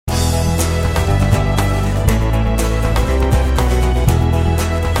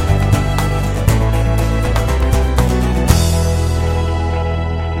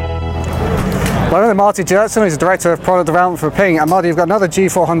Well, I'm Marty Jertson, who's the Director of Product Development for Ping. And Marty, you've got another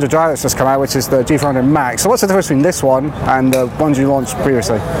G400 driver that's just come out, which is the G400 Max. So what's the difference between this one and the ones you launched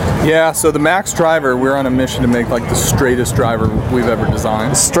previously? Yeah, so the Max driver, we're on a mission to make like the straightest driver we've ever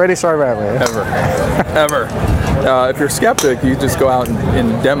designed. The straightest driver ever? Yeah? Ever. If you're a skeptic, you just go out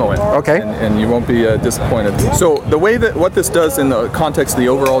and demo it. Okay. And you won't be disappointed. So the way that what this does in the context of the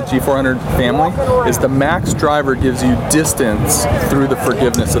overall G400 family is the Max driver gives you distance through the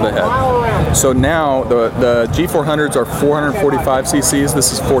forgiveness of the head. So now the G400s are 445 cc's.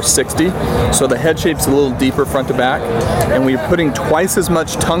 This is 460. So the head shape's a little deeper front to back, and we're putting twice as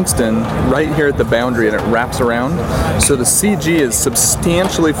much tungsten right here at the boundary, and it wraps around. So the CG is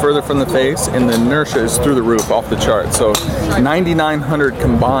substantially further from the face, and the inertia is through the roof, off the chart. So 9,900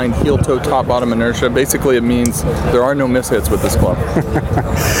 combined heel, toe, top, bottom inertia. Basically, it means there are no mishits with this club.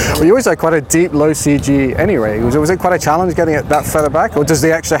 Well, you always had quite a deep, low CG anyway. Was it quite a challenge getting it that further back, or does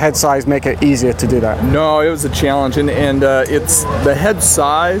the extra head size make it easier to do that? No, it was a challenge, and it's the head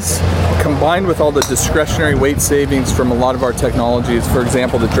size combined with all the discretionary weight savings from a lot of our technologies. For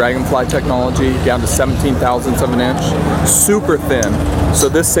example, the Dragonfly technology down to 17 thousandths of an inch, super thin. So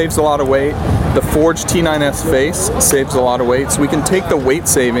this saves a lot of weight. The Forge T9S face saves a lot of weight, so we can take the weight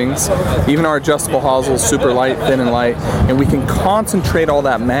savings, even our adjustable hosels, super light, thin and light, and we can concentrate all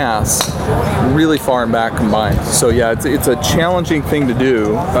that mass really far and back combined. So yeah, it's a challenging thing to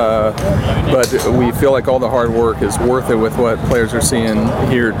do, but we feel like all the hard work is worth it with what players are seeing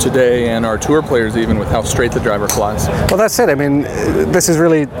here today, and our tour players even, with how straight the driver flies. Well, that's it. I mean, this is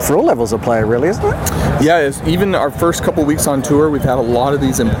really for all levels of player, really, isn't it? Yeah, even our first couple weeks on tour, we've had a lot of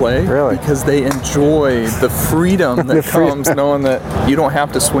these in play, really? Because they enjoy the freedom that comes knowing that you don't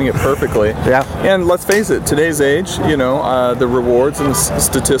have to swing it perfectly. Yeah. And let's face it, today's age, the rewards and the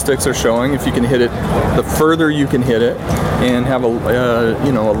statistics are showing if you can hit it, the further you can hit it and have a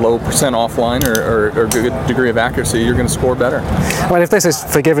low percent offline or good degree of accuracy, you're going to score better. Well, if this is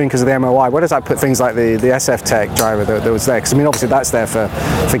forgiving because of the MOI, where does that put things like the SF Tech driver that was there? Because I mean, obviously that's there for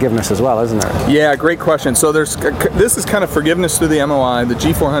forgiveness as well, isn't it? Yeah, great question. So this is kind of forgiveness through the MOI, the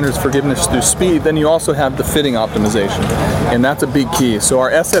G400 is forgiveness through speed. Then you also have the fitting optimization, and that's a big key. So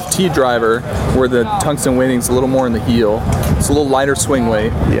our SFT driver, where the tungsten weighting's a little more in the heel, it's a little lighter swing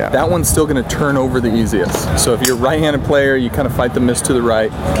weight. Yeah. That one's still going to turn over the easiest. So if you're a right-handed player, you kind of fight the miss to the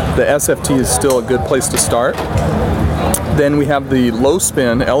right. The SFT is still a good place to start. Then we have the low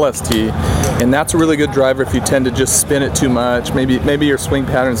spin LST, and that's a really good driver if you tend to just spin it too much. Maybe your swing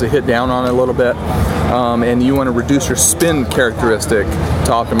patterns hit down on it a little bit, and you want to reduce your spin characteristic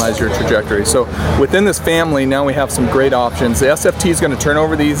to optimize your trajectory. So within this family, now we have some great options. The SFT is going to turn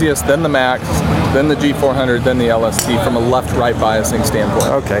over the easiest, then the Max, then the G400, then the LST from a left-right biasing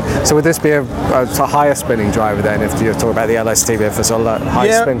standpoint. Okay, so would this be a higher spinning driver then, if you're talking about the LST for sort of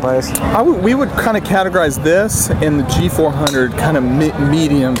high spin players? We would kind of categorize this in the G400 kind of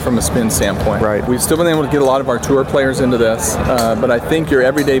medium from a spin standpoint. Right. We've still been able to get a lot of our tour players into this, but I think your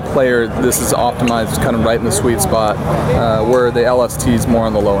everyday player, this is optimized kind of right in the sweet spot, where the LST is more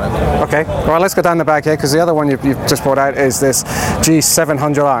on the low end. Okay, well, let's go down the back here, because the other one you've just brought out is this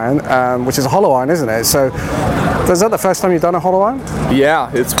G700 iron, which is a hollow iron, isn't it? So is that the first time you've done a hollow iron?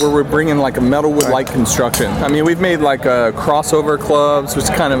 Yeah, it's where we're bringing like a metal wood-like construction. I mean, we've made like a crossover clubs, which is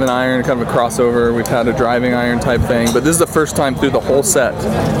kind of an iron, kind of a crossover. We've had a driving iron type thing, but this is the first time through the whole set,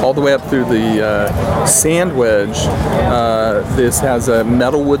 all the way up through the sand wedge. This has a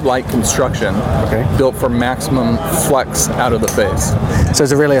metal wood-like construction, built for maximum flex out of the face. So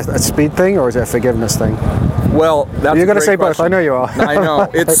is it really a speed thing, or is it a forgiveness thing? Well, that's you're going to say question. both. I know you are. I know.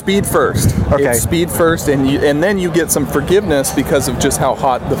 It's speed first. Okay. It's speed first, and then you get some forgiveness because of just how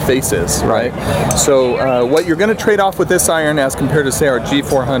hot the face is, right? So what you're going to trade off with this iron as compared to, say, our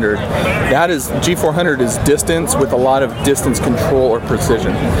G400, G400 is distance with a lot of distance control or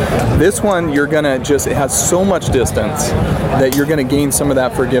precision. This one, you're going to it has so much distance that you're going to gain some of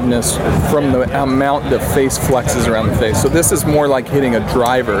that forgiveness from the amount the face flexes around the face. So this is more like hitting a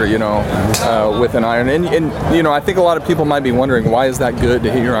driver, with an iron. And I think a lot of people might be wondering, why is that good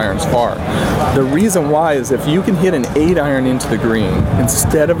to hit your irons far? The reason why is if you can hit an 8 iron into the green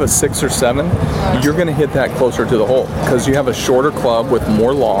instead of a 6 or 7, you're going to hit that closer to the hole because you have a shorter club with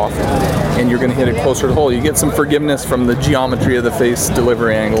more loft, and you're going to hit it closer to the hole. You get some forgiveness from the geometry of the face,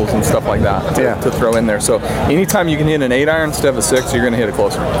 delivery angles, and stuff like that to throw in there. So anytime you can hit an 8 iron instead of a 6, you're going to hit it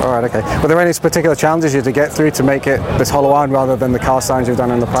closer. All right, okay. Were there any particular challenges you had to get through to make it this hollow iron rather than the cast irons you've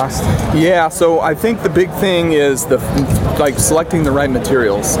done in the past? Yeah, so I think the big thing thing is like selecting the right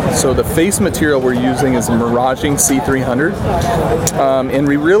materials. So the face material we're using is a Miraging C300, and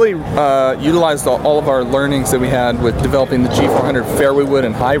we really utilized all of our learnings that we had with developing the G400 fairway wood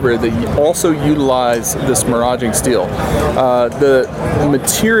and hybrid that also utilize this Miraging steel. The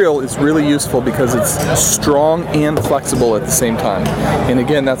material is really useful because it's strong and flexible at the same time. And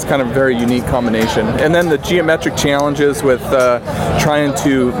again, that's kind of a very unique combination. And then the geometric challenges with trying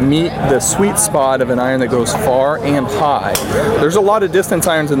to meet the sweet spot of an iron that goes far and high. There's a lot of distance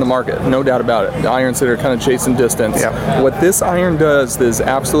irons in the market, no doubt about it. The irons that are kind of chasing distance. Yeah. What this iron does that is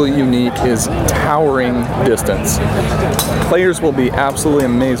absolutely unique is towering distance. Players will be absolutely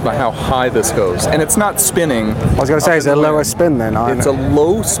amazed by how high this goes. And it's not spinning. I was going to say, is it a lower spin then? It's a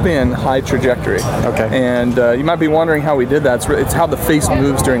low spin, high trajectory. Okay. And you might be wondering how we did that. It's how the face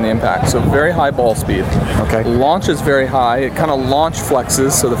moves during the impact. So very high ball speed. Okay. Launch is very high. It kind of launch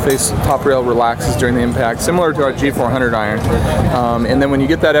flexes, so the face top rail relaxes during the impact, similar to our G400 iron. And then when you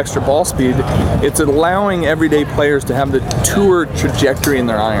get that extra ball speed, it's allowing everyday players to have the tour trajectory in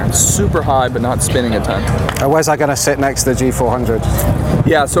their iron. Super high, but not spinning a ton. Where's that going to sit next to the G400?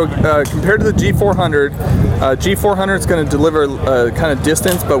 Yeah, so compared to the G400, G400 is going to deliver kind of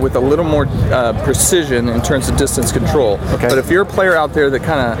distance, but with a little more precision in terms of distance control. Okay. But if you're a player out there that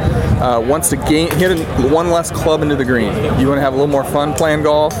kind of wants to hit one less club into the green, you want to have a little more fun playing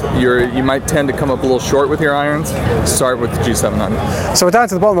golf, you might tend to come up a little short with your irons, start with the G700. So we're down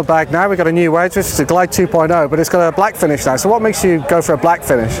to the bottom of the bag now. We've got a new wedge, which is a Glide 2.0, but it's got a black finish now. So what makes you go for a black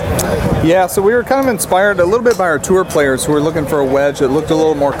finish? Yeah, so we were kind of inspired a little bit by our tour players who were looking for a wedge that looked a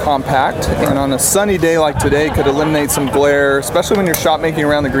little more compact, and on a sunny day like today could eliminate some glare, especially when you're shot making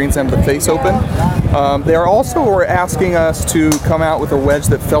around the greens and have the face open. They are also were asking us to come out with a wedge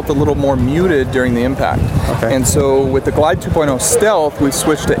that felt a little more muted during the impact. Okay. And so with the Glide 2.0 Stealth, we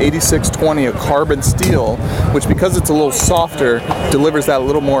switched to 8620, a carbon steel, which because it's a little softer, delivers that a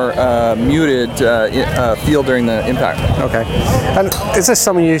little more muted feel during the impact. Okay. And is this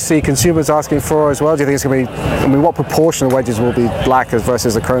something you see consumers asking for as well? Do you think it's going to be, I mean, what proportion of wedges will be black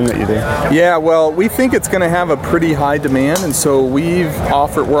versus the chrome that you do? Yeah, well, we think it's going to have a pretty high demand, and so we're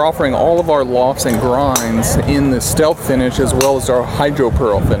offering all of our lofts and grinds in the Stealth finish as well as our Hydro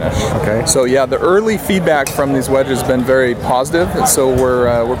Pearl finish. Okay. So yeah, the early feedback from these wedges has been very positive, and so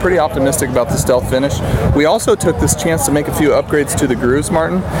we're pretty optimistic about the Stealth finish. We also took this chance to make a few upgrades to the grooves,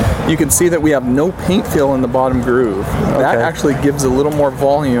 Martin. You can see that we have no paint fill in the bottom groove. That actually gives a little more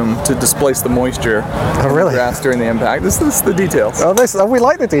volume to displace the moisture in the grass during the impact. This is the details. Oh, we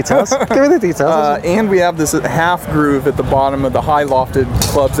like the details. Give me the details. And we have this half groove at the bottom of the high lofted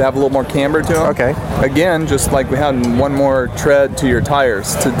clubs that have a little more camber to them. Okay. Again, just like we had one more tread to your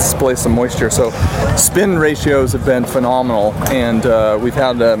tires to displace some moisture. So spin ratios have been phenomenal, and we've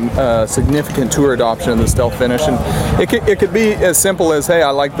had a significant tour adoption of the Stealth finish. And it could be as simple as, hey,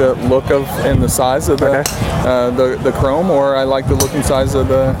 I like the look of and the size of the chrome, or I like the look and size of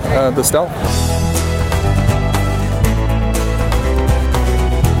the Stealth.